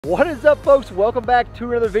What is up, folks? Welcome back to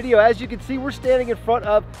another video. As you can see, we're standing in front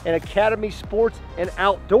of an Academy Sports and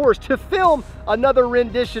Outdoors to film another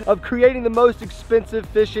rendition of creating the most expensive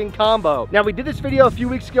fishing combo. Now, we did this video a few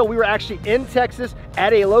weeks ago. We were actually in Texas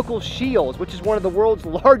at a local Shields, which is one of the world's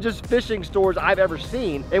largest fishing stores I've ever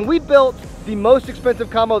seen. And we built the most expensive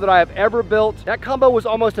combo that I have ever built. That combo was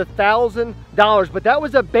almost $1,000, but that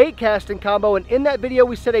was a bait casting combo. And in that video,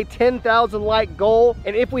 we set a 10,000 like goal.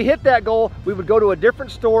 And if we hit that goal, we would go to a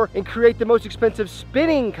different store and create the most expensive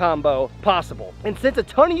spinning combo possible. And since a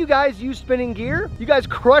ton of you guys use spinning gear, you guys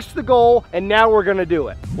crushed the goal, and now we're gonna do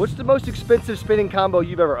it. What's the most expensive spinning combo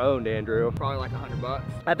you've ever owned, Andrew? Probably like $100.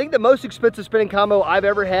 I think the most expensive spinning combo I've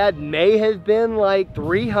ever had may have been like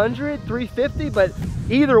 300, 350, but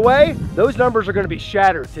either way, those numbers are gonna be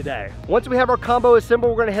shattered today. Once we have our combo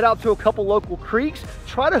assembled, we're gonna head out to a couple local creeks,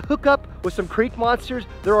 try to hook up with some creek monsters.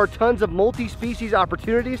 There are tons of multi-species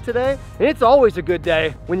opportunities today, and it's always a good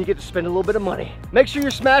day when you get to spend a little bit of money. Make sure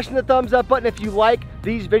you're smashing the thumbs up button if you like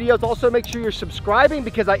these videos. Also, make sure you're subscribing,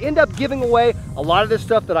 because I end up giving away a lot of this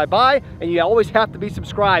stuff that I buy, and you always have to be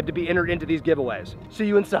subscribed to be entered into these giveaways. See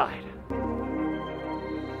you inside.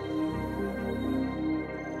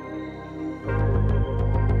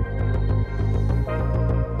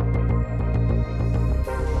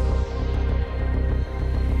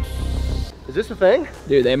 Is this a thing?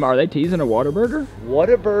 Dude, are they teasing a Whataburger?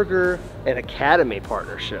 Whataburger and Academy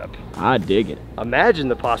partnership. I dig it. Imagine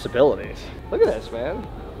the possibilities. Look at this, man.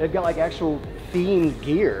 They've got like actual themed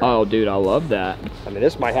gear. Oh, dude, I love that. I mean,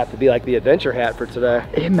 this might have to be like the adventure hat for today.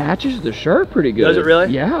 It matches the shirt pretty good. Does it really?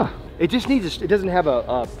 Yeah. It just needs, it doesn't have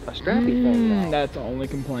a strappy thing. That's the only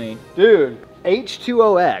complaint. Dude,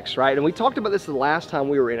 H2OX, right? And we talked about this the last time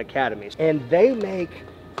we were in Academies, and they make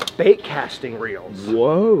bait casting reels.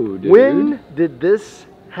 Whoa, dude. When did this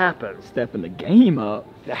happen? Stepping the game up.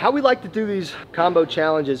 Now, how we like to do these combo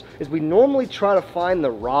challenges is we normally try to find the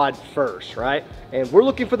rod first, right? And we're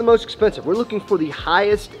looking for the most expensive. We're looking for the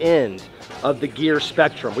highest end of the gear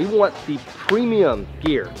spectrum. We want the premium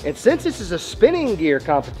gear. And since this is a spinning gear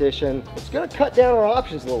competition, it's gonna cut down our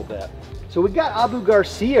options a little bit. So we've got Abu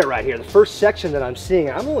Garcia right here, the first section that I'm seeing.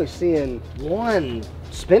 I'm only seeing one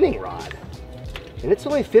spinning rod, and it's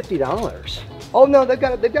only $50. Oh no, they've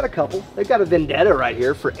got a couple. They've got a Vendetta right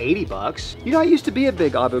here for 80 bucks. You know, I used to be a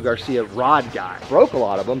big Abu Garcia rod guy. Broke a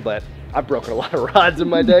lot of them, but I've broken a lot of rods in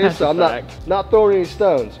my day, so I'm not throwing any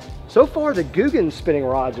stones. So far, the Guggen spinning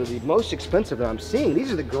rods are the most expensive that I'm seeing.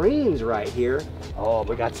 These are the greens right here. Oh,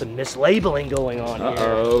 we got some mislabeling going on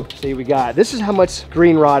here. See, this is how much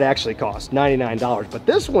green rod actually costs, $99, but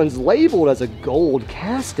this one's labeled as a gold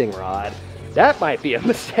casting rod. That might be a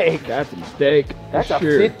mistake. That's a mistake. That's a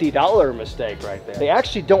 $50 mistake right there. They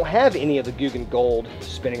actually don't have any of the Guggen Gold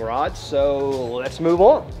spinning rods, so let's move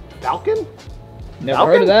on. Falcon? Never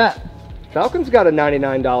heard of that. Falcon's got a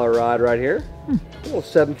 $99 rod right here. A little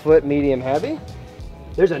 7-foot medium heavy.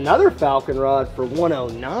 There's another Falcon rod for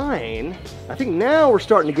 $109. I think now we're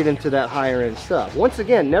starting to get into that higher end stuff. Once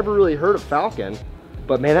again, never really heard of Falcon,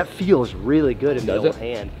 but man, that feels really good in the old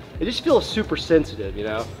hand. It just feels super sensitive, you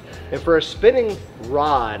know? And for a spinning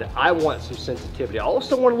rod, I want some sensitivity. I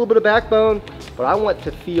also want a little bit of backbone, but I want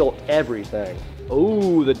to feel everything.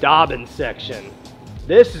 Oh, the Dobbins section.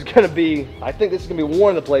 This is gonna be, I think this is gonna be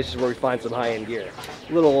one of the places where we find some high-end gear.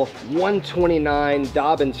 Little 129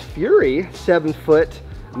 Dobbins Fury, 7-foot,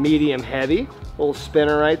 medium heavy. Little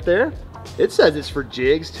spinner right there. It says it's for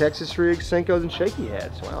jigs, Texas rigs, Senkos, and shaky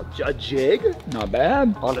heads. Wow, a jig? Not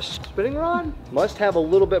bad. On a spinning rod? Must have a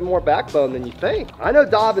little bit more backbone than you think. I know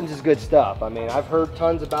Dobbins is good stuff. I mean, I've heard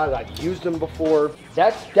tons about it. I've used them before.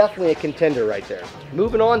 That's definitely a contender right there.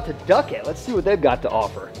 Moving on to Duckett. Let's see what they've got to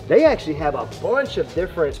offer. They actually have a bunch of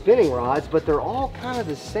different spinning rods, but they're all kind of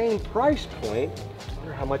the same price point. I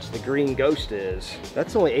wonder how much the Green Ghost is.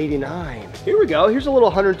 That's only $89. Here we go. Here's a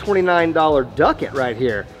little $129 Duckett right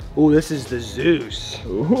here. Ooh, this is the Zeus.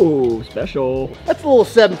 Ooh, special. That's a little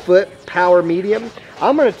 7-foot power medium.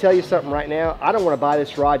 I'm gonna tell you something right now. I don't wanna buy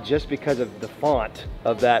this rod just because of the font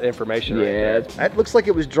of that information right there. That looks like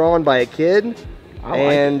it was drawn by a kid,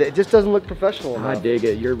 and it just doesn't look professional enough. I dig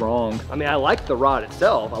it, you're wrong. I mean, I like the rod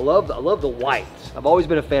itself. I love the white. I've always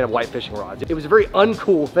been a fan of white fishing rods. It was a very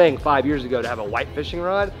uncool thing 5 years ago to have a white fishing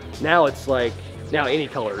rod. Now it's like, now any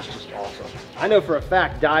color is just awesome. I know for a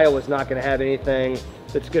fact Dio is not gonna have anything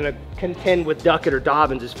that's gonna contend with Duckett or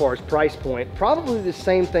Dobbins as far as price point. Probably the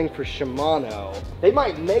same thing for Shimano. They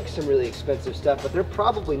might make some really expensive stuff, but they're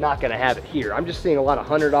probably not gonna have it here. I'm just seeing a lot of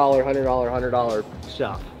 $100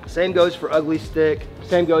 stuff. Same goes for Ugly Stick,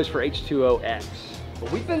 same goes for H2OX.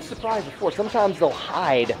 But we've been surprised before. Sometimes they'll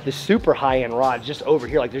hide the super high-end rods just over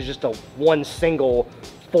here. Like there's just one single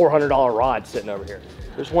 $400 rod sitting over here.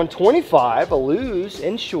 There's 125, a Lose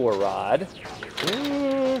inshore rod.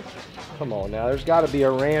 Come on now, there's gotta be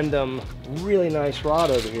a random, really nice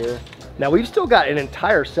rod over here. Now we've still got an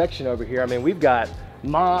entire section over here. I mean, we've got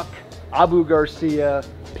Mock, Abu Garcia,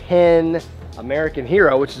 Penn, American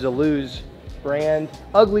Hero, which is a Lose brand,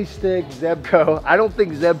 Ugly Stick, Zebco. I don't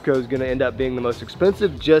think Zebco is gonna end up being the most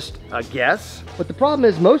expensive, just a guess. But the problem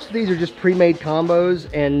is most of these are just pre-made combos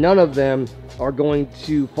and none of them are going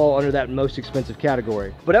to fall under that most expensive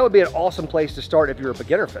category. But that would be an awesome place to start if you're a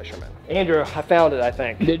beginner fisherman. Andrew, I found it, I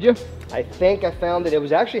think. Did you? I think I found it. It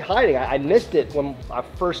was actually hiding. I missed it when I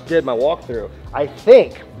first did my walkthrough. I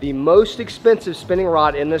think the most expensive spinning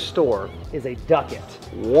rod in this store is a Ducket.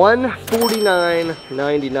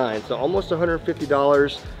 $149.99, so almost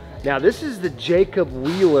 $150. Now this is the Jacob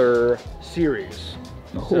Wheeler series.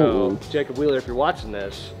 So Jacob Wheeler, if you're watching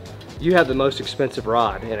this, you have the most expensive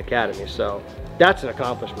rod in Academy, so that's an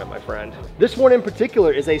accomplishment, my friend. This one in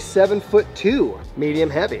particular is a 7'2" medium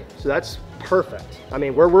heavy, so that's perfect. I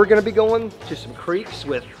mean, where we're gonna be going to some creeks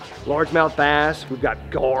with largemouth bass, we've got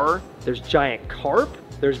gar, there's giant carp,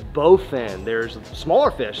 there's bowfin, there's smaller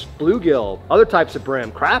fish, bluegill, other types of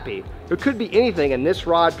brim, crappie. There could be anything, and this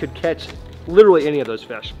rod could catch literally any of those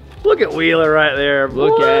fish. Look at Wheeler right there.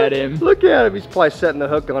 Look at him. Look at him. He's probably setting the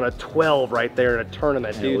hook on a 12 right there in a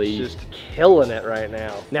tournament. Dude's just killing it right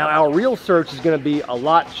now. Now, our reel search is going to be a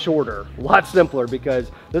lot shorter, a lot simpler,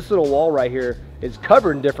 because this little wall right here is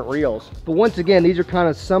covered in different reels. But once again, these are kind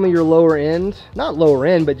of some of your lower end, not lower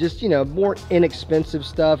end, but just, you know, more inexpensive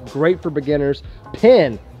stuff. Great for beginners.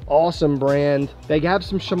 Penn, awesome brand. They have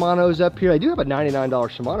some Shimano's up here. They do have a $99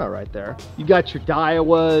 Shimano right there. You got your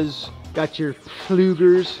Daiwas, got your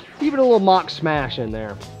Flugers, even a little Mock Smash in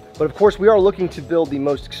there. But of course, we are looking to build the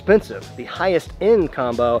most expensive, the highest end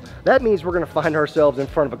combo. That means we're gonna find ourselves in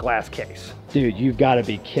front of a glass case. Dude, you've gotta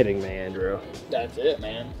be kidding me, Andrew. That's it,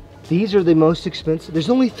 man. These are the most expensive. There's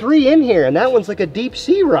only 3 in here, and that one's like a deep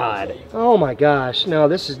sea rod. Oh my gosh, no,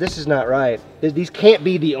 this is not right. These can't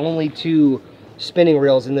be the only 2 spinning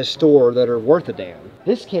reels in this store that are worth a damn.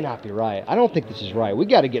 This cannot be right. I don't think this is right. We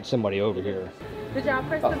gotta get somebody over here. Did y'all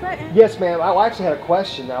press the button? Yes, ma'am. I actually had a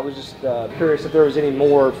question. I was just curious if there was any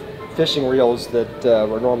more fishing reels that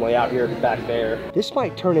were normally out here back there. This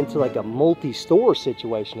might turn into like a multi-store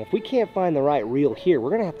situation. If we can't find the right reel here, we're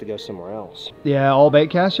gonna have to go somewhere else. Yeah, all bait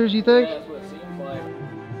casters, you think? Yeah, that's what it seems like.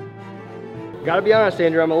 Gotta be honest,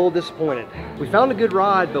 Andrew, I'm a little disappointed. We found a good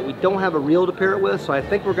rod, but we don't have a reel to pair it with, so I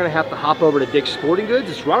think we're gonna have to hop over to Dick's Sporting Goods.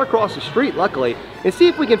 It's right across the street, luckily, and see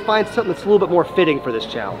if we can find something that's a little bit more fitting for this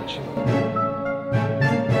challenge.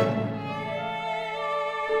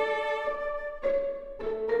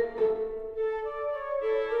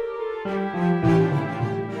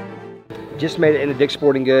 Just made it into Dick's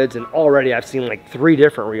Sporting Goods, and already I've seen like 3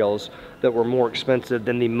 different reels that were more expensive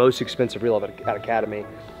than the most expensive reel at Academy.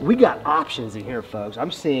 We got options in here, folks. I'm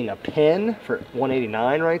seeing a Penn for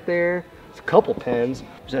 $189 right there. There's a couple Penns.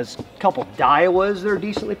 There's a couple Daiwas that are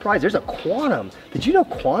decently priced. There's a Quantum. Did you know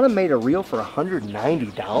Quantum made a reel for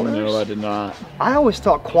 $190? No, I did not. I always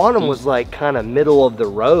thought Quantum was like kind of middle of the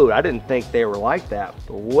road. I didn't think they were like that.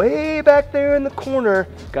 But way back there in the corner,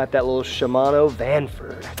 got that little Shimano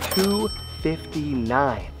Vanford,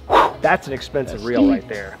 $259. That's an expensive reel right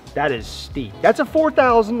there. That is steep. That's a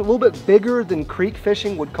 4,000, a little bit bigger than creek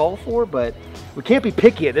fishing would call for, but we can't be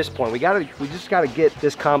picky at this point. We just gotta get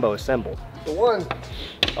this combo assembled. The one,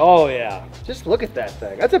 oh yeah, just look at that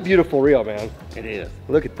thing. That's a beautiful reel, man. It is.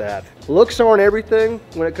 Look at that. Looks aren't everything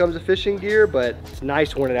when it comes to fishing gear, but it's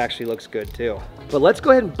nice when it actually looks good too. But let's go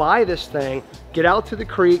ahead and buy this thing, get out to the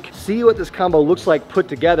creek, see what this combo looks like put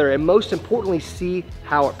together, and most importantly, see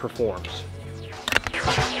how it performs.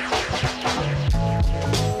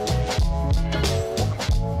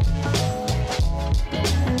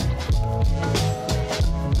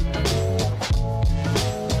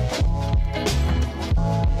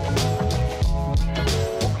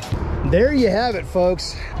 There you have it,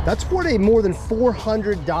 folks. That's what a more than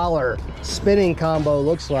 $400 spinning combo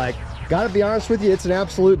looks like. Gotta be honest with you, it's an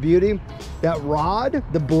absolute beauty. That rod,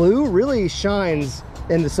 the blue, really shines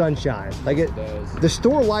in the sunshine. Like it does. The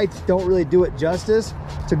store lights don't really do it justice.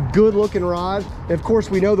 It's a good looking rod. And of course,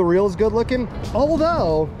 we know the reel is good looking.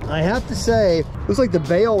 Although, I have to say, looks like the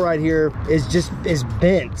bail right here is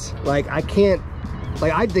bent. Like I think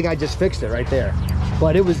I just fixed it right there.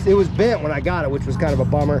 But it was bent when I got it, which was kind of a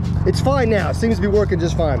bummer. It's fine now, it seems to be working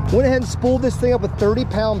just fine. Went ahead and spooled this thing up with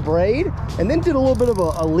 30-pound braid, and then did a little bit of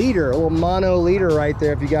a leader, a little mono leader right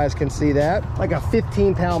there, if you guys can see that. Like a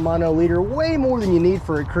 15-pound mono leader, way more than you need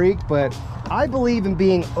for a creek, but I believe in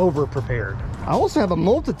being over-prepared. I also have a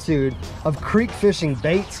multitude of creek fishing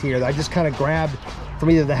baits here that I just kind of grabbed from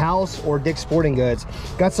either the house or Dick's Sporting Goods.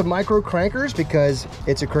 Got some micro crankers because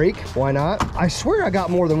it's a creek, why not? I swear I got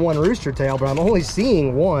more than one rooster tail, but I'm only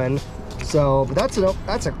seeing one. So but that's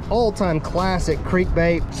an all-time classic creek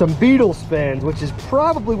bait. Some beetle spins, which is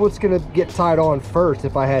probably what's gonna get tied on first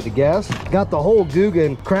if I had to guess. Got the whole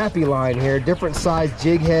Guggen crappie line here, different size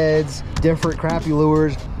jig heads, different crappie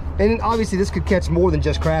lures. And obviously this could catch more than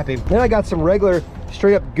just crappie. Then I got some regular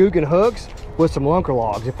straight up Guggen hooks with some lunker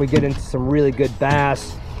logs if we get into some really good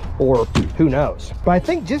bass, or who knows. But I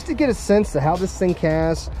think just to get a sense of how this thing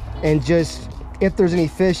casts and just if there's any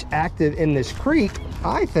fish active in this creek,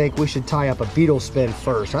 I think we should tie up a beetle spin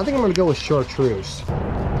first. I think I'm gonna go with chartreuse.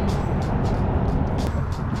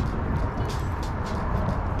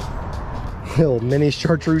 Little mini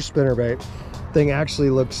chartreuse spinnerbait. Thing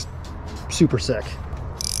actually looks super sick.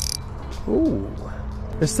 Ooh.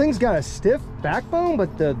 This thing's got a stiff backbone,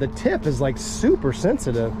 but the tip is like super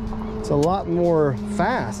sensitive. It's a lot more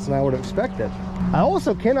fast than I would have expected. I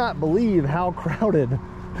also cannot believe how crowded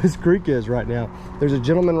this creek is right now. There's a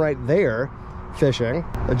gentleman right there fishing.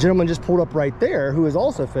 A gentleman just pulled up right there who is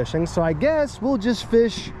also fishing. So I guess we'll just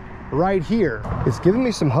fish right here. It's giving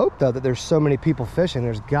me some hope though that there's so many people fishing.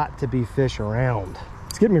 There's got to be fish around.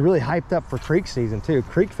 It's getting me really hyped up for creek season too.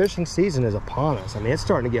 Creek fishing season is upon us. I mean, it's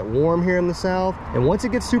starting to get warm here in the south. And once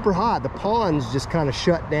it gets super hot, the ponds just kind of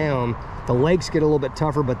shut down. The lakes get a little bit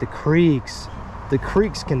tougher, but the creeks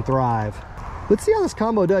can thrive. Let's see how this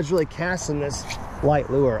combo does really casting this light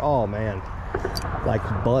lure. Oh man, like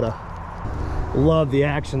butter. Love the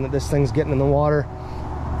action that this thing's getting in the water.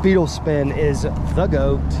 Beetle spin is the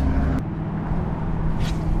GOAT.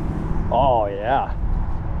 Oh yeah.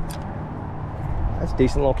 That's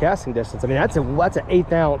decent little casting distance. I mean, that's an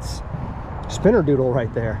 1/8 ounce spinner doodle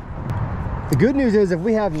right there. The good news is if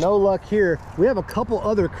we have no luck here, we have a couple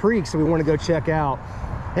other creeks that we want to go check out.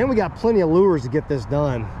 And we got plenty of lures to get this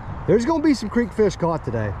done. There's going to be some creek fish caught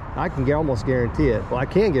today. I can almost guarantee it. Well, I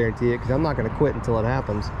can guarantee it because I'm not going to quit until it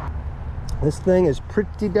happens. This thing is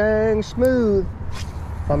pretty dang smooth,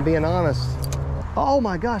 if I'm being honest. Oh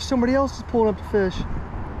my gosh, somebody else is pulling up the fish.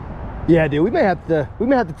 Yeah, dude, we may have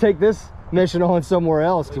to take this mission on somewhere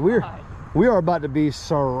else because we are about to be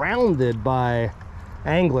surrounded by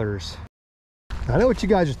anglers. I know what you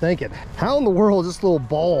guys are thinking. How in the world is this little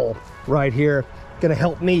ball right here gonna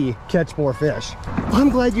help me catch more fish? I'm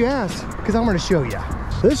glad you asked, because I'm gonna show you.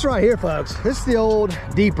 This right here, folks, this is the old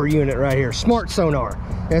deeper unit right here, smart sonar.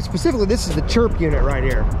 And specifically, this is the chirp unit right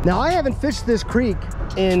here. Now, I haven't fished this creek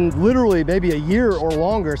in literally maybe a year or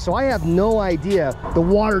longer, so I have no idea the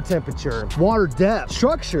water temperature, water depth,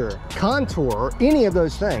 structure, contour, or any of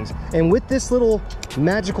those things. And with this little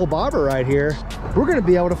magical bobber right here, we're gonna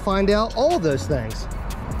be able to find out all of those things.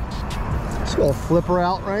 Just gonna flip her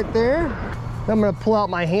out right there. I'm gonna pull out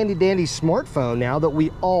my handy dandy smartphone now that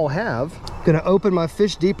we all have. Gonna open my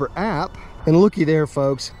Fish Deeper app, and looky there,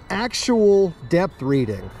 folks, actual depth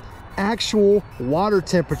reading, actual water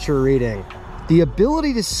temperature reading, the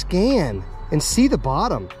ability to scan and see the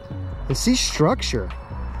bottom and see structure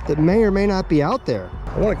that may or may not be out there.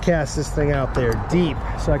 I want to cast this thing out there deep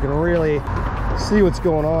so I can really see what's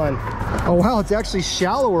going on. Oh wow, it's actually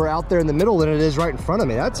shallower out there in the middle than it is right in front of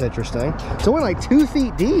me. That's interesting. It's only like 2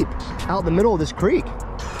 feet deep out in the middle of this creek.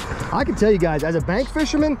 I can tell you guys, as a bank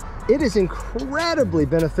fisherman, it is incredibly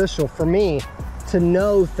beneficial for me to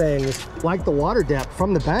know things like the water depth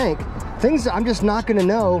from the bank, things that I'm just not gonna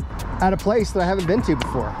know at a place that I haven't been to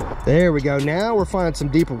before. There we go. Now we're finding some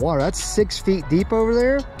deeper water. That's 6 feet deep over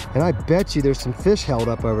there, and I bet you there's some fish held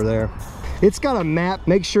up over there. It's got a map.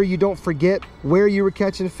 Make sure you don't forget where you were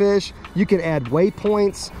catching fish. You can add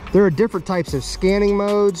waypoints. There are different types of scanning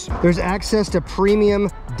modes. There's access to premium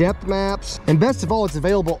depth maps. And best of all, it's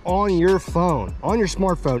available on your phone, on your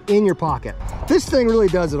smartphone, in your pocket. This thing really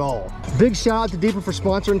does it all. Big shout out to Deeper for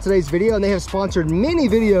sponsoring today's video, and they have sponsored many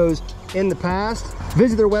videos in the past.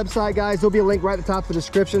 Visit their website, guys. There'll be a link right at the top of the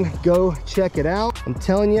description. Go check it out. I'm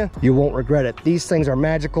telling you, you won't regret it. These things are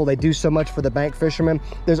magical. They do so much for the bank fishermen.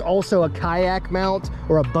 There's also a kayak mount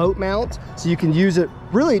or a boat mount, so you can use it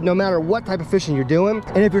really no matter what type of fishing you're doing.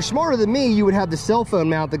 And if you're smarter than me, you would have the cell phone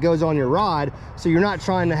mount that goes on your rod, so you're not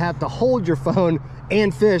trying to have to hold your phone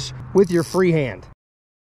and fish with your free hand.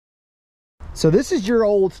 So this is your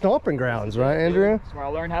old stomping grounds, right, Andrew? That's where I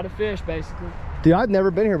learned how to fish, basically. Dude, I've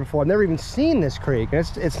never been here before. I've never even seen this creek.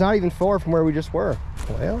 It's not even far from where we just were.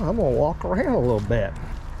 Well, I'm gonna walk around a little bit.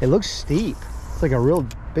 It looks steep. It's like a real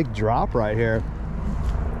big drop right here.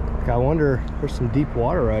 I wonder, there's some deep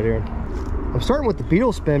water right here. I'm starting with the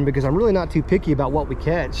beetle spin because I'm really not too picky about what we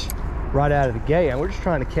catch. right out of the gate. And we're just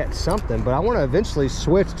trying to catch something, but I want to eventually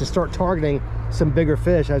switch to start targeting some bigger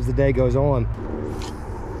fish as the day goes on.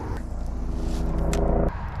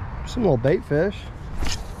 Some little bait fish.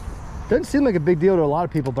 Doesn't seem like a big deal to a lot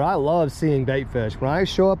of people, but I love seeing bait fish. When I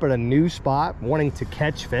show up at a new spot wanting to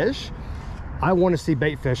catch fish, I want to see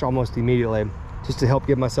bait fish almost immediately, just to help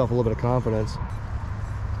give myself a little bit of confidence.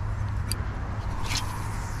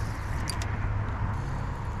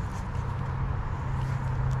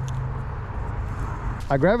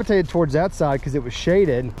 I gravitated towards that side because it was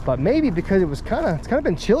shaded, but maybe because it's kind of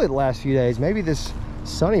been chilly the last few days. Maybe this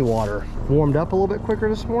sunny water warmed up a little bit quicker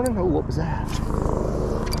this morning. Oh, what was that?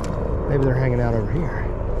 Maybe they're hanging out over here.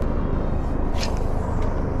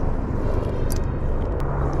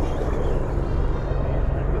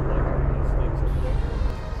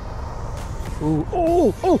 Ooh,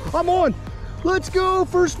 oh, I'm on. Let's go,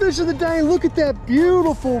 first fish of the day. Look at that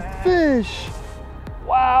beautiful fish.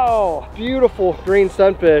 Wow, beautiful green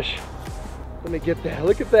sunfish. Let me get that,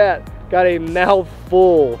 look at that. Got a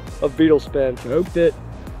mouthful of beetle spin. Choked it.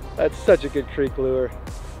 That's such a good creek lure.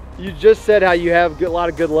 You just said how you have a lot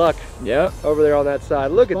of good luck. Yep. Over there on that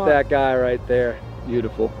side. Look at that guy right there.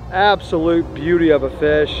 Beautiful. Absolute beauty of a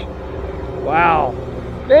fish. Wow.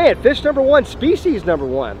 Man, fish number one, species number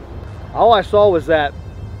one. All I saw was that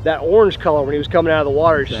orange color when he was coming out of the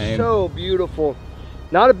water. Same. So beautiful.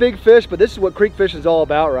 Not a big fish, but this is what creek fishing is all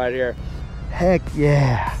about right here. Heck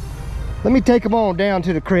yeah. Let me take him on down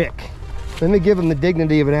to the creek. Let me give him the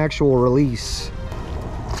dignity of an actual release.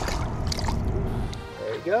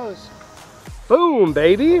 There he goes. Boom,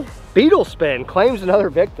 baby. Beetle spin claims another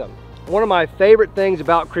victim. One of my favorite things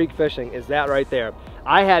about creek fishing is that right there.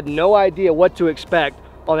 I had no idea what to expect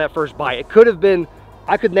on that first bite. It could have been,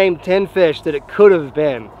 I could name 10 fish that it could have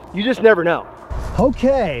been. You just never know.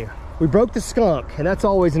 Okay, we broke the skunk, and that's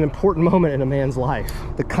always an important moment in a man's life.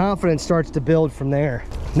 The confidence starts to build from there.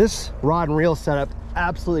 This rod and reel setup,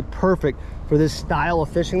 absolutely perfect for this style of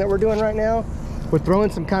fishing that we're doing right now. We're throwing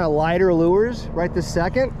some kind of lighter lures right this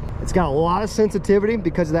second. It's got a lot of sensitivity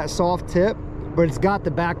because of that soft tip, but it's got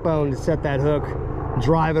the backbone to set that hook,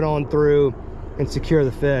 drive it on through, and secure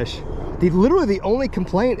the fish. Literally the only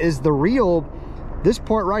complaint is the reel. This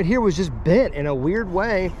part right here was just bent in a weird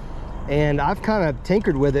way, and I've kind of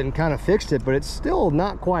tinkered with it and kind of fixed it, but it's still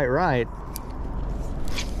not quite right.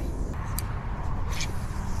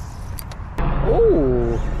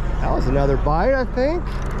 Oh, that was another bite, I think.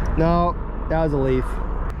 No, that was a leaf.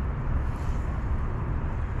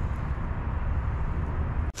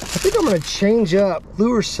 I think I'm going to change up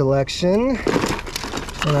lure selection,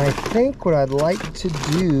 and I think what I'd like to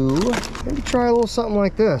do, maybe try a little something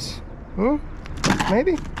like this.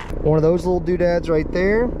 Maybe one of those little doodads right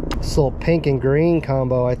there. This little pink and green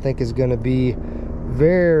combo I think is going to be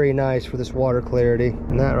very nice for this water clarity.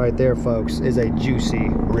 And that right there, folks, is a juicy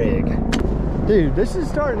rig. Dude, this is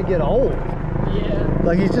starting to get old. Yeah.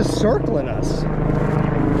 Like he's just circling us.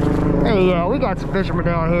 Hey, yeah, we got some fishermen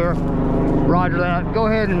down here. Roger that. Go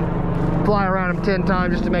ahead and fly around him 10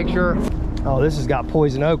 times just to make sure. Oh, this has got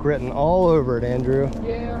poison oak written all over it, Andrew.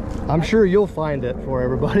 Yeah. I'm sure you'll find it for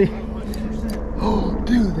everybody. Oh,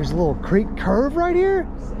 dude, there's a little creek curve right here.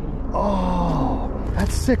 Oh,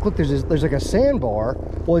 that's sick. Look, there's like a sandbar.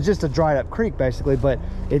 Well, it's just a dried up creek basically, but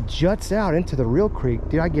it juts out into the real creek.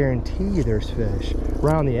 Dude, I guarantee you there's fish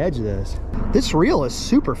right on the edge of this. This reel is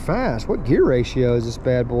super fast. What gear ratio is this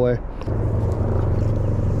bad boy?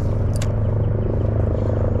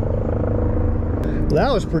 Well,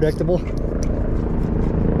 that was predictable.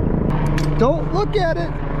 Don't look at it.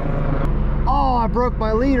 Oh, I broke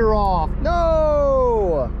my leader off.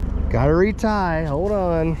 No! Gotta retie. Hold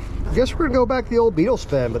on. I guess we're gonna go back to the old beetle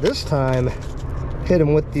spin, but this time hit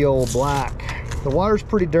him with the old black. The water's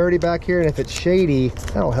pretty dirty back here, and if it's shady,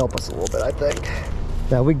 that'll help us a little bit, I think.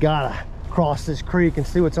 Now we gotta cross this creek and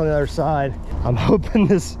see what's on the other side. I'm hoping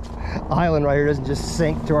this island right here doesn't just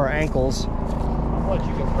sink to our ankles. I'll let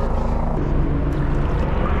you go first.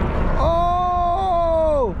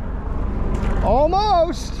 Oh!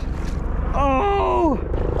 Almost! Oh!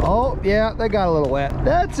 Oh, yeah, they got a little wet.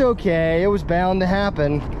 That's okay. It was bound to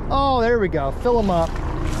happen. Oh, there we go. Fill them up.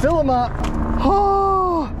 Fill them up.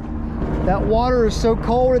 Oh! That water is so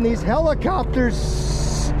cold in these helicopters.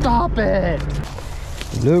 Stop it.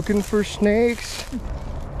 Looking for snakes.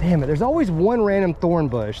 Damn it. There's always one random thorn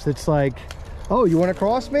bush that's like, oh, you want to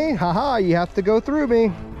cross me? Haha, you have to go through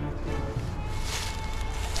me.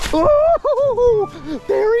 Oh!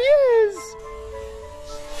 There he is.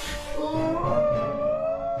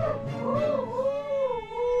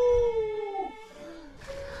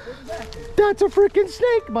 Look That's a freaking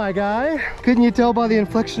snake, my guy. Couldn't you tell by the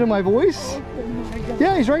inflection of my voice?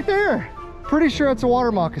 Yeah, he's right there. Pretty sure it's a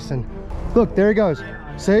water moccasin. Look, there he goes.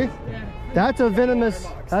 See? That's a venomous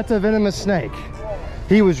snake.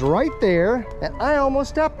 He was right there, and I almost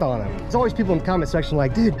stepped on him. There's always people in the comment section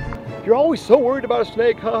like, dude, you're always so worried about a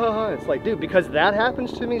snake, ha ha ha. It's like, dude, because that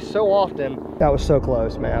happens to me so often. That was so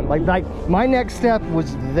close, man. Like my next step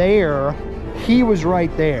was there. He was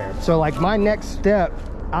right there. So like my next step,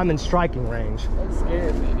 I'm in striking range. That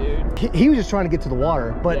scared me, dude. He was just trying to get to the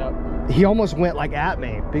water, but he almost went like at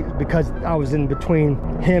me because I was in between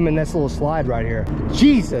him and this little slide right here.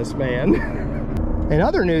 Jesus, man. In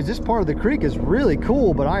other news, this part of the creek is really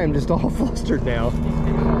cool, but I am just all flustered now.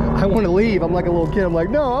 I want to leave. I'm like a little kid. I'm like,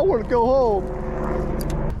 no, I want to go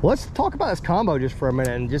home. Let's talk about this combo just for a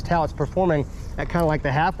minute and just how it's performing at kind of like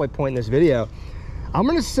the halfway point in this video. I'm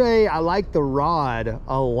going to say I like the rod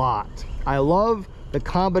a lot. I love the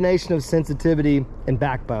combination of sensitivity and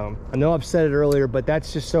backbone. I know I've said it earlier, but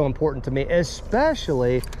that's just so important to me,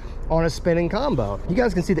 especially on a spinning combo. You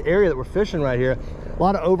guys can see the area that we're fishing right here. A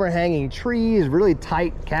lot of overhanging trees, really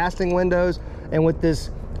tight casting windows. And with this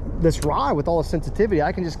rod, with all the sensitivity,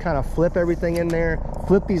 I can just kind of flip everything in there,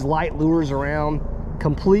 flip these light lures around,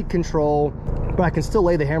 complete control, but I can still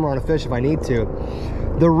lay the hammer on a fish if I need to.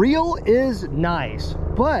 The reel is nice,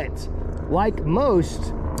 but like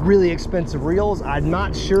most really expensive reels, I'm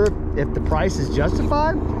not sure if the price is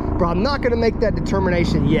justified, but I'm not gonna make that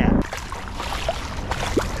determination yet.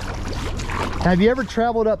 Have you ever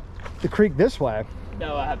traveled up the creek this way?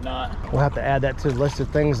 No, I have not. We'll have to add that to the list of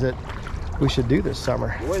things that we should do this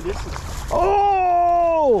summer. Boy, this is...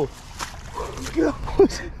 Oh!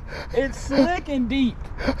 It's slick and deep.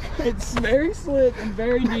 It's very slick and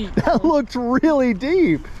very deep. That looked really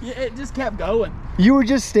deep. Yeah, it just kept going. You were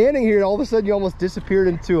just standing here and all of a sudden you almost disappeared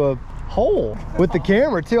into a hole with the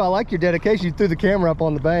camera too. I like your dedication. You threw the camera up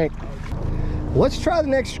on the bank. Let's try the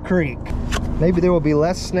next creek. Maybe there will be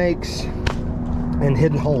less snakes and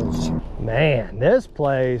hidden holes. Man, this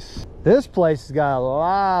place has got a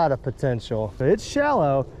lot of potential. It's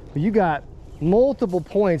shallow, but you got multiple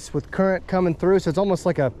points with current coming through, so it's almost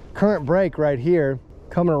like a current break right here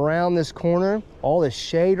coming around this corner. All this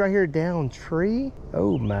shade right here, down tree.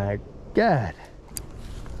 Oh my God.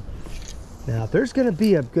 Now if there's gonna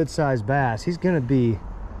be a good sized bass, he's gonna be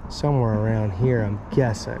somewhere around here, I'm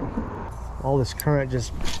guessing. All this current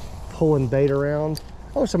just pulling bait around.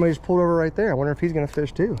 Oh, somebody just pulled over right there. I wonder if he's gonna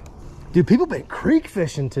fish too. Dude, people been creek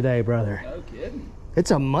fishing today, brother. No kidding.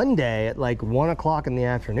 It's a Monday at like 1 o'clock in the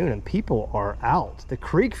afternoon and people are out. The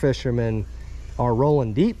creek fishermen are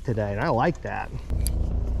rolling deep today and I like that.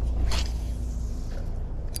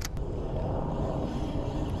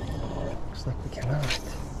 Looks like we cannot.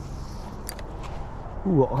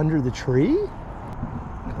 Ooh, under the tree?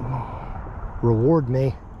 Come on, reward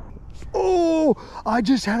me. Oh, I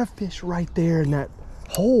just had a fish right there in that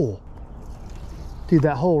hole. Dude,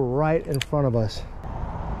 that hole right in front of us.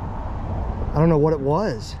 I don't know what it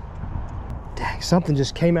was. Dang, something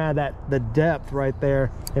just came out of the depth right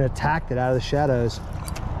there and attacked it out of the shadows.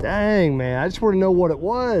 Dang, man, I just want to know what it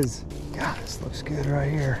was. God, this looks good right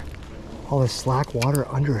here. All this slack water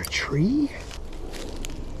under a tree?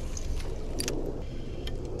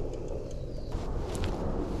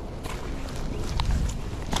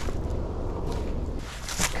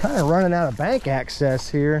 Kind of running out of bank access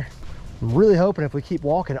here. I'm really hoping if we keep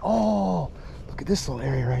walking. Oh, look at this little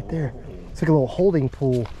area right there. It's like a little holding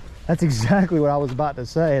pool. That's exactly what I was about to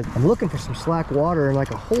say. I'm looking for some slack water in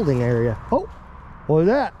like a holding area. Oh, what was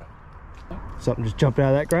that? Something just jumped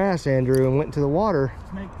out of that grass, Andrew, and went into the water.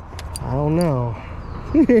 Snake. I don't know.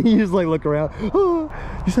 You just like look around. Oh,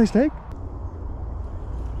 you say snake?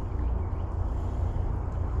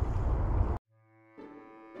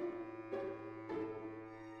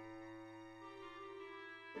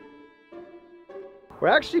 We're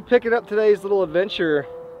actually picking up today's little adventure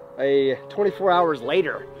 24 hours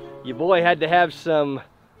later. Your boy had to have some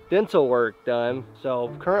dental work done,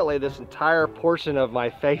 so currently this entire portion of my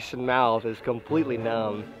face and mouth is completely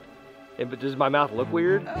numb. But does my mouth look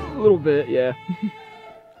weird? A little bit, yeah.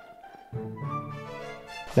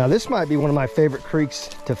 Now this might be one of my favorite creeks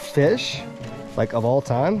to fish, like of all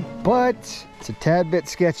time, but it's a tad bit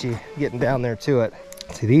sketchy getting down there to it.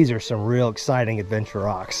 See, these are some real exciting adventure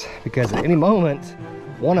rocks because at any moment,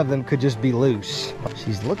 one of them could just be loose.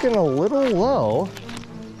 She's looking a little low.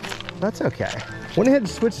 That's okay. Went ahead and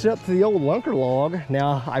switched it up to the old lunker log.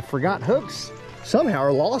 Now I forgot hooks somehow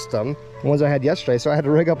or lost them, the ones I had yesterday. So I had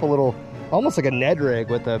to rig up a little, almost like a Ned rig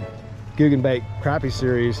with a Guggenbait Crappie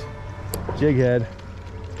Series jig head.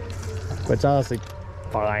 But it's honestly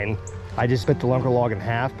fine. I just split the lunker log in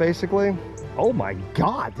half, basically. Oh my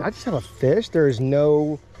God, did I just have a fish? There is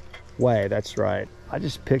no way, that's right. I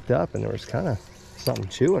just picked up and there was kind of something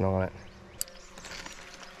chewing on it.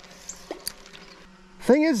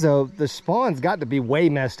 Thing is though, the spawn's got to be way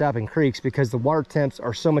messed up in creeks because the water temps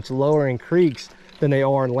are so much lower in creeks than they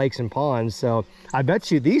are in lakes and ponds. So I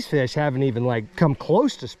bet you these fish haven't even like come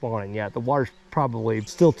close to spawning yet. The water's probably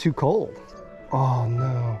still too cold. Oh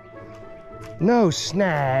no. No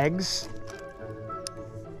snags.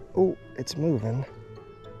 Oh, it's moving.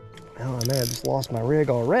 Oh, I may have just lost my rig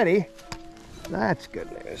already. That's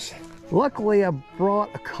good news. Luckily, I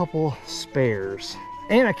brought a couple spares.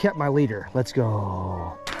 And I kept my leader. Let's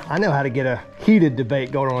go. I know how to get a heated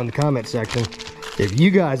debate going on in the comment section. If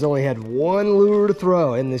you guys only had one lure to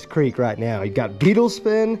throw in this creek right now, you got beetle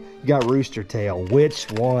spin, you got rooster tail,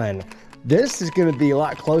 which one? This is gonna be a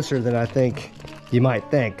lot closer than I think you might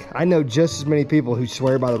think. I know just as many people who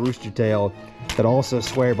swear by the rooster tail that also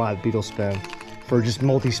swear by the beetle spin for just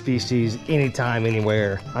multi-species, anytime,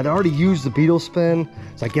 anywhere. I'd already used the beetle spin,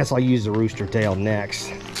 so I guess I'll use the rooster tail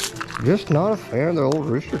next. Just not a fan of the old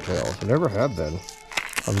rooster tails. I never have been.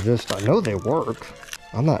 I know they work.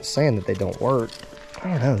 I'm not saying that they don't work. I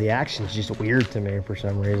don't know, the action's just weird to me for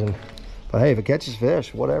some reason. But hey, if it catches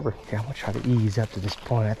fish, whatever. Okay, I'm gonna try to ease up to this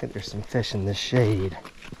point. I think there's some fish in this shade.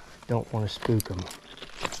 Don't want to spook them.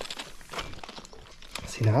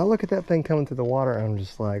 See, now I look at that thing coming through the water and I'm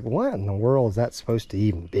just like, what in the world is that supposed to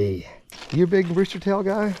even be? You a big rooster tail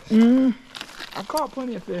guy? I've caught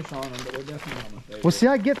plenty of fish on them, but they're definitely not my favorite. Well, see,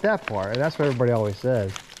 I get that part, and that's what everybody always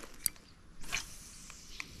says.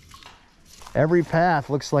 Every path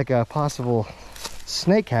looks like a possible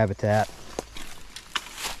snake habitat.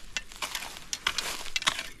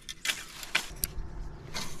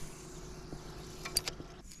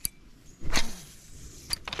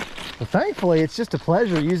 Well, thankfully, it's just a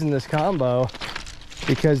pleasure using this combo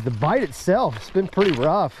because the bite itself has been pretty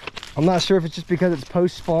rough. I'm not sure if it's just because it's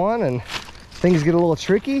post-spawn and things get a little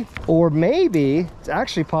tricky, or maybe it's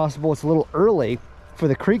actually possible it's a little early for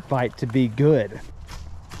the creek bite to be good.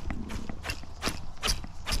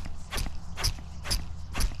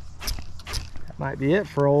 That might be it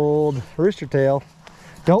for old rooster tail.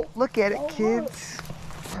 Don't look at it, kids.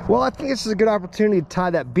 Well, I think this is a good opportunity to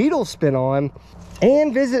tie that beetle spin on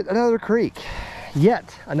and visit another creek.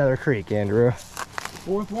 Yet another creek, Andrew.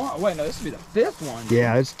 Fourth one? Wait, no, this would be the fifth one.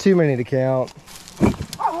 Yeah, it's too many to count.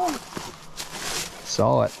 Oh.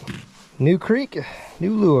 Saw it. New creek,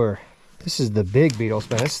 new lure. This is the big beetle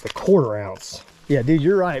spin. This is the 1/4 ounce. Yeah, dude,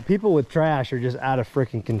 you're right. People with trash are just out of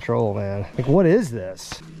freaking control, man. Like, what is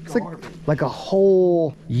this? It's like a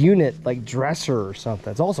whole unit, like dresser or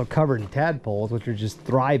something. It's also covered in tadpoles, which are just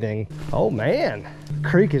thriving. Oh man,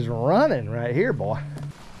 creek is running right here, boy.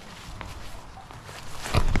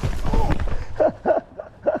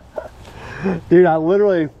 Dude, I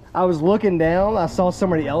was looking down, I saw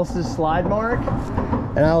somebody else's slide mark,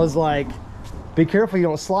 and I was like, be careful you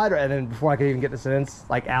don't slide. And then before I could even get the sentence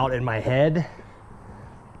like out in my head,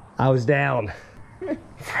 I was down.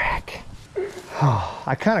 Frick. Oh,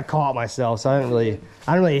 I kind of caught myself, so I didn't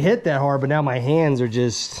really hit that hard, but now my hands are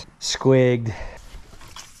just squigged.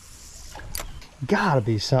 Gotta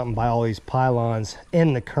be something by all these pylons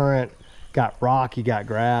in the current. Got rock, you got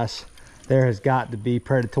grass. There has got to be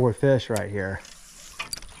predatory fish right here.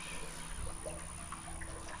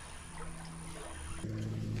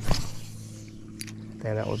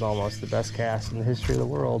 Man, that was almost the best cast in the history of the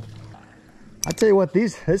world. I tell you what,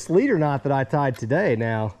 this leader knot that I tied today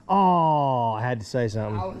now. Oh, I had to say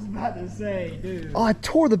something. I was about to say, dude. Oh, I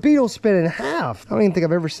tore the beetle spin in half. I don't even think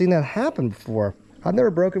I've ever seen that happen before. I've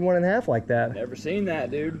never broken one in half like that. Never seen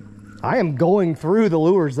that, dude. I am going through the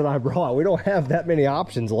lures that I brought. We don't have that many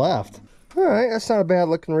options left. All right, that's not a bad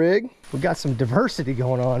looking rig. We got some diversity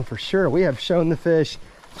going on for sure. We have shown the fish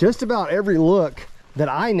just about every look that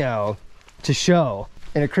I know to show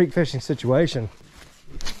in a creek fishing situation.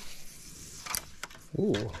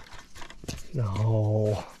 Ooh,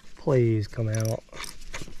 no, please come out.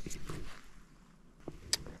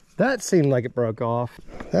 That seemed like it broke off.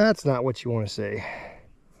 That's not what you want to see.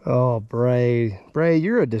 Oh, Bray,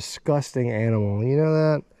 you're a disgusting animal. You know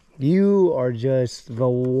that? You are just the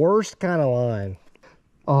worst kind of line.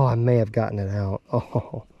 Oh, I may have gotten it out.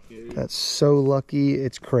 Oh, that's so lucky.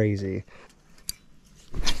 It's crazy.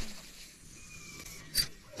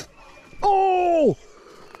 Oh,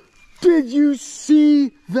 did you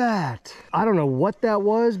see that? I don't know what that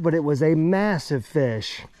was, but it was a massive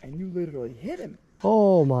fish. And you literally hit him.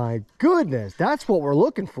 Oh my goodness. That's what we're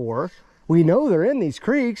looking for. We know they're in these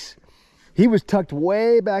creeks. He was tucked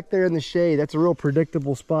way back there in the shade. That's a real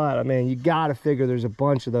predictable spot. I mean, you gotta figure there's a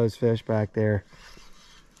bunch of those fish back there.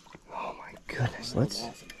 Oh my goodness, let's,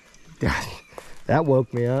 that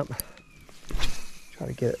woke me up. Try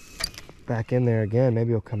to get it back in there again. Maybe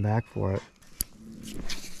he'll come back for it.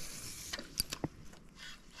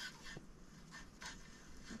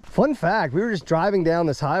 Fun fact, we were just driving down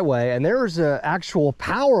this highway and there was an actual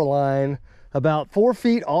power line about 4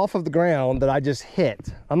 feet off of the ground that I just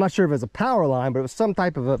hit. I'm not sure if it was a power line, but it was some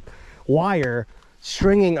type of a wire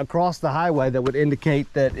stringing across the highway that would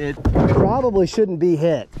indicate that it probably shouldn't be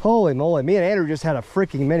hit. Holy moly, me and Andrew just had a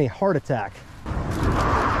freaking mini heart attack.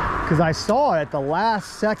 Because I saw it at the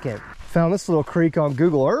last second. Found this little creek on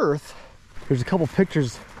Google Earth. There's a couple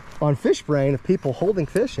pictures on FishBrain of people holding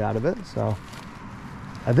fish out of it. So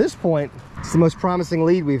at this point, it's the most promising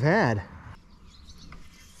lead we've had.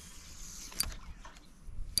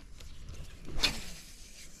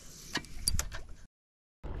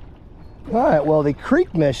 All right, well, the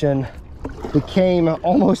creek mission became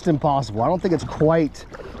almost impossible. I don't think it's quite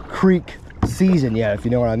creek season yet, if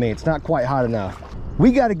you know what I mean. It's not quite hot enough.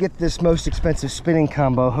 We got to get this most expensive spinning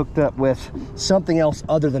combo hooked up with something else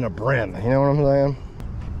other than a brim. You know what I'm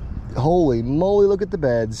saying? Holy moly, look at the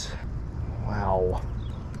beds. Wow.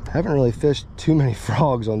 I haven't really fished too many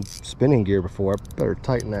frogs on spinning gear before. I better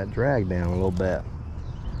tighten that drag down a little bit.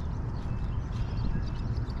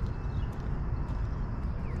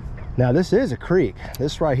 Now this is a creek.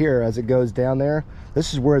 This right here, as it goes down there,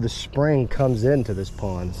 this is where the spring comes into this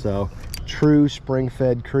pond. So true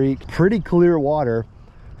spring-fed creek. Pretty clear water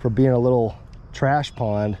for being a little trash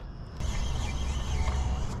pond.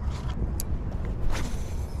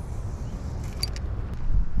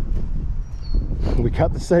 We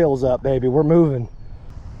cut the sails up, baby. We're moving.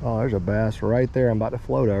 Oh, there's a bass right there. I'm about to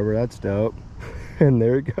float over. That's dope. And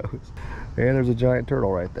there it goes. And there's a giant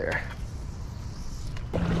turtle right there.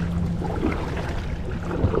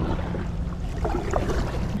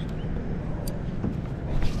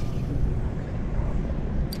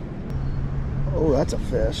 Oh, that's a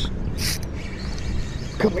fish.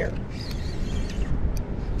 Come here.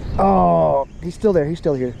 Oh, he's still there. He's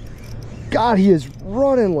still here. God, he is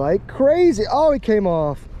running like crazy. Oh, he came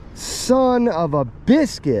off. Son of a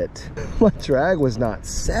biscuit. My drag was not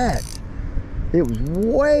set. It was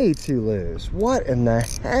way too loose. What in the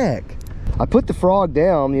heck? I put the frog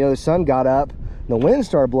down, you know, the sun got up, and the wind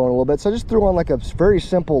started blowing a little bit, so I just threw on like a very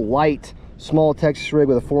simple, light, small Texas rig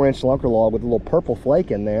with a 4-inch lunker log with a little purple flake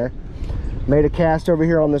in there. Made a cast over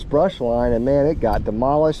here on this brush line, and man, it got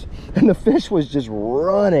demolished, and the fish was just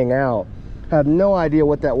running out. I have no idea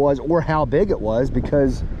what that was or how big it was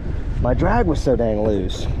because my drag was so dang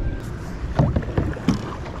loose.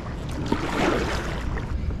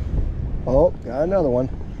 Oh, got another one.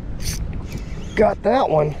 Got that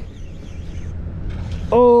one.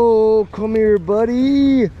 Oh, come here,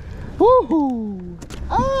 buddy. Woohoo!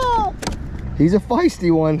 Ah! He's a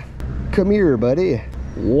feisty one. Come here, buddy.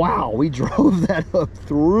 Wow, we drove that hook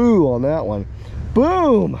through on that one.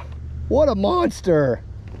 Boom! What a monster.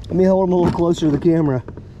 Let me hold him a little closer to the camera.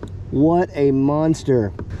 What a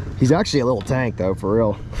monster. He's actually a little tank though, for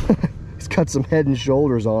real. He's got some head and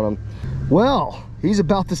shoulders on him. Well, he's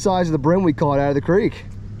about the size of the brim we caught out of the creek.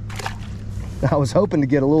 I was hoping to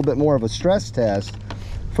get a little bit more of a stress test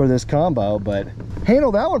for this combo, but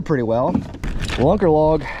handled that one pretty well. Lunker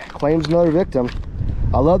log claims another victim.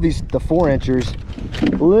 I love the 4-inchers.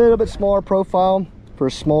 A little bit smaller profile for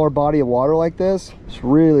a smaller body of water like this. This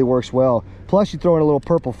really works well. Plus you throw in a little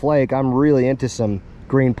purple flake. I'm really into some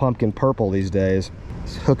green pumpkin purple these days.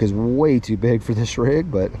 This hook is way too big for this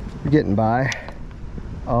rig, but we're getting by.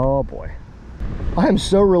 Oh boy. I am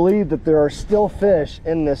so relieved that there are still fish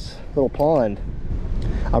in this little pond.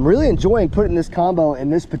 I'm really enjoying putting this combo in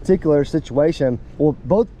this particular situation.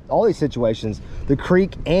 Well, all these situations, the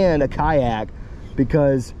creek and a kayak,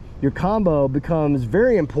 because your combo becomes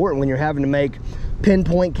very important when you're having to make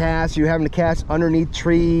pinpoint casts, you're having to cast underneath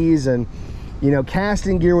trees, and you know,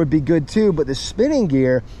 casting gear would be good too, but the spinning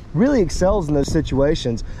gear really excels in those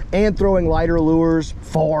situations, and throwing lighter lures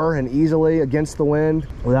far and easily against the wind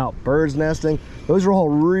without birds nesting. Those are all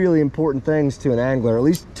really important things to an angler, at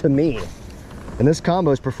least to me. And this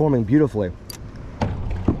combo is performing beautifully.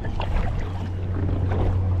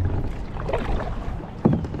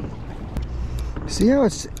 See how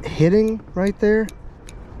it's hitting right there?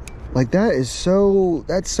 Like that's so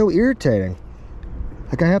irritating.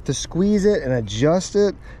 Like I have to squeeze it and adjust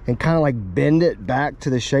it and kind of like bend it back to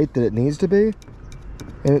the shape that it needs to be.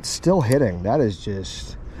 And it's still hitting. That is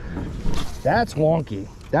just, that's wonky.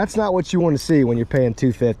 That's not what you want to see when you're paying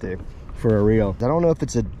 $250 for a reel. I don't know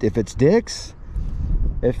if it's Dick's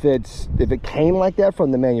if it came like that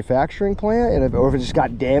from the manufacturing plant, and or if it just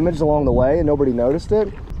got damaged along the way and nobody noticed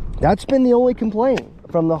it. That's been the only complaint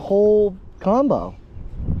from the whole combo.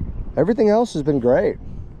 Everything else has been great.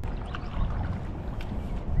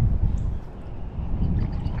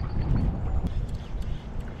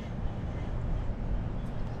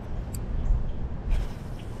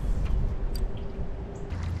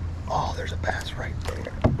 Oh, there's a bass right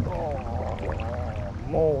there. Oh,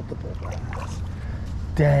 multiple bass.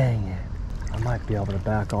 Dang it. I might be able to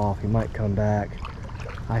back off. He might come back.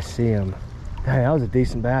 I see him. Dang, that was a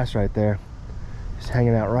decent bass right there. Just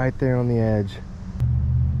hanging out right there on the edge.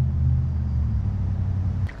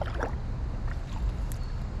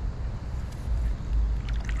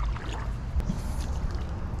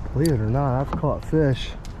 Believe it or not, I've caught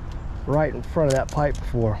fish right in front of that pipe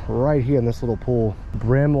before, right here in this little pool.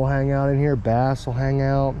 Brim will hang out in here, bass will hang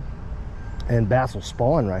out, and bass will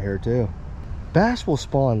spawn right here too. Bass will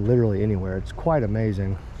spawn literally anywhere. It's quite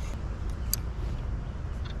amazing.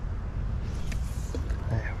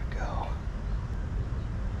 There we go.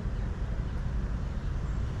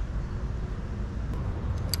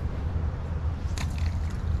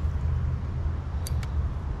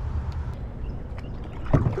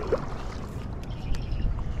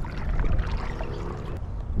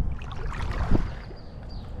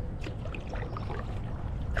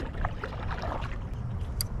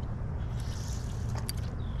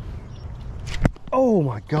 Oh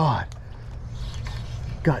my God.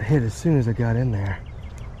 Got hit as soon as I got in there.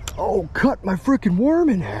 Oh, cut my freaking worm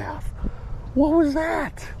in half. What was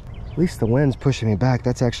that? At least the wind's pushing me back.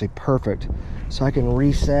 That's actually perfect. So I can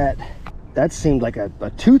reset. That seemed like a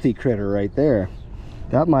toothy critter right there.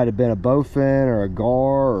 That might have been a bowfin or a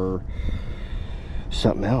gar or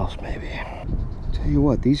something else maybe. Tell you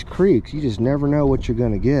what, these creeks, you just never know what you're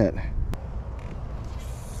gonna get.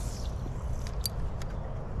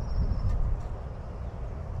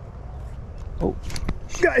 Oh,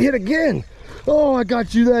 got hit again. Oh, I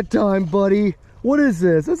got you that time, buddy. What is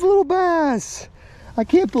this? It's a little bass. I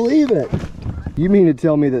can't believe it. You mean to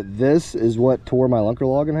tell me that this is what tore my lunker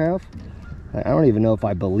log in half? I don't even know if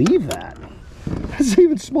I believe that. That's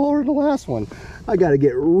even smaller than the last one. I got to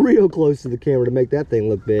get real close to the camera to make that thing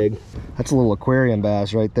look big. That's a little aquarium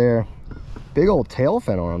bass right there. Big old tail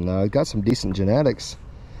fin on him though. He's got some decent genetics.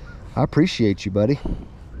 I appreciate you, buddy.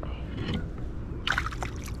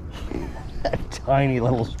 Tiny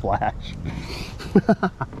little splash.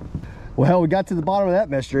 Well, we got to the bottom of that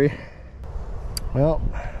mystery. Well,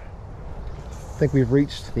 I think we've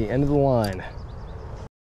reached the end of the line.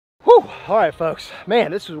 Whew. All right, folks. Man,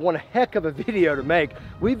 this was one heck of a video to make.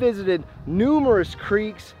 We visited numerous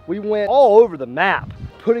creeks. We went all over the map,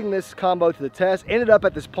 putting this combo to the test. Ended up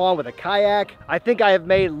at this pond with a kayak. I think I have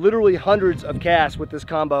made literally hundreds of casts with this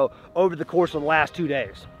combo over the course of the last 2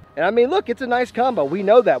 days. And I mean, look, it's a nice combo. We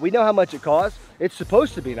know that. We know how much it costs. It's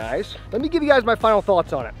supposed to be nice. Let me give you guys my final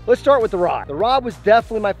thoughts on it. Let's start with the rod. The rod was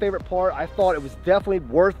definitely my favorite part. I thought it was definitely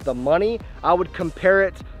worth the money. I would compare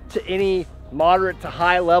it to any moderate to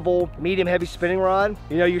high level medium heavy spinning rod.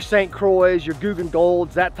 You know, your St. Croix, your Guggen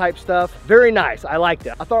Golds, that type stuff. Very nice. I liked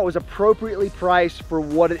it. I thought it was appropriately priced for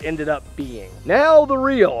what it ended up being. Now the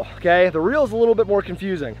reel, okay? The reel is a little bit more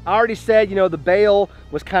confusing. I already said, you know, the bail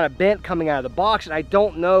was kind of bent coming out of the box, and I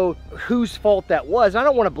don't know whose fault that was. I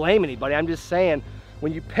don't want to blame anybody. I'm just saying,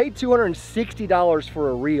 when you pay $260 for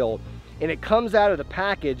a reel, and it comes out of the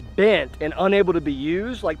package bent and unable to be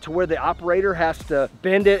used, like to where the operator has to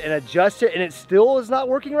bend it and adjust it, and it still is not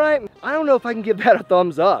working right, I don't know if I can give that a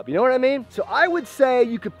thumbs up. You know what I mean? So I would say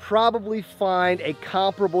you could probably find a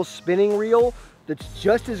comparable spinning reel that's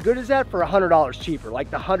just as good as that for $100 cheaper, like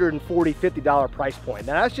the $140, $50 price point.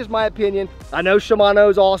 Now that's just my opinion. I know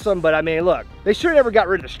Shimano's awesome, but I mean, look, they sure never got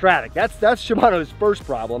rid of Stratic. That's Shimano's first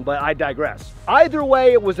problem, but I digress. Either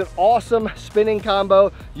way, it was an awesome spinning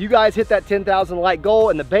combo. You guys hit that 10,000 like goal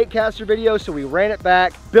in the baitcaster video, so we ran it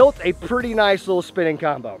back, built a pretty nice little spinning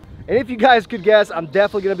combo. And if you guys could guess, I'm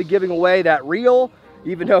definitely gonna be giving away that reel,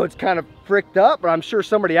 even though it's kind of fricked up, but I'm sure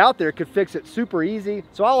somebody out there could fix it super easy.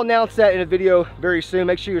 So I'll announce that in a video very soon.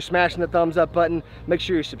 Make sure you're smashing the thumbs up button. Make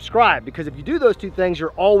sure you're subscribed, because if you do those two things,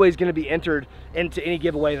 you're always gonna be entered into any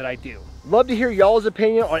giveaway that I do. Love to hear y'all's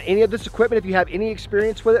opinion on any of this equipment, if you have any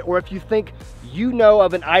experience with it, or if you think you know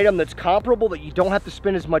of an item that's comparable that you don't have to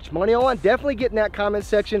spend as much money on. Definitely get in that comment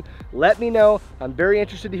section. Let me know. I'm very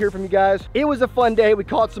interested to hear from you guys. It was a fun day. We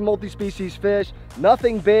caught some multi-species fish.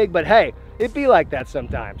 Nothing big, but hey, it be like that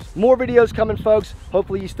sometimes. More videos coming, folks.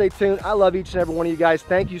 Hopefully you stay tuned. I love each and every one of you guys.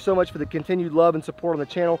 Thank you so much for the continued love and support on the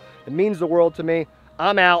channel. It means the world to me.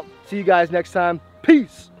 I'm out. See you guys next time.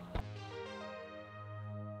 Peace.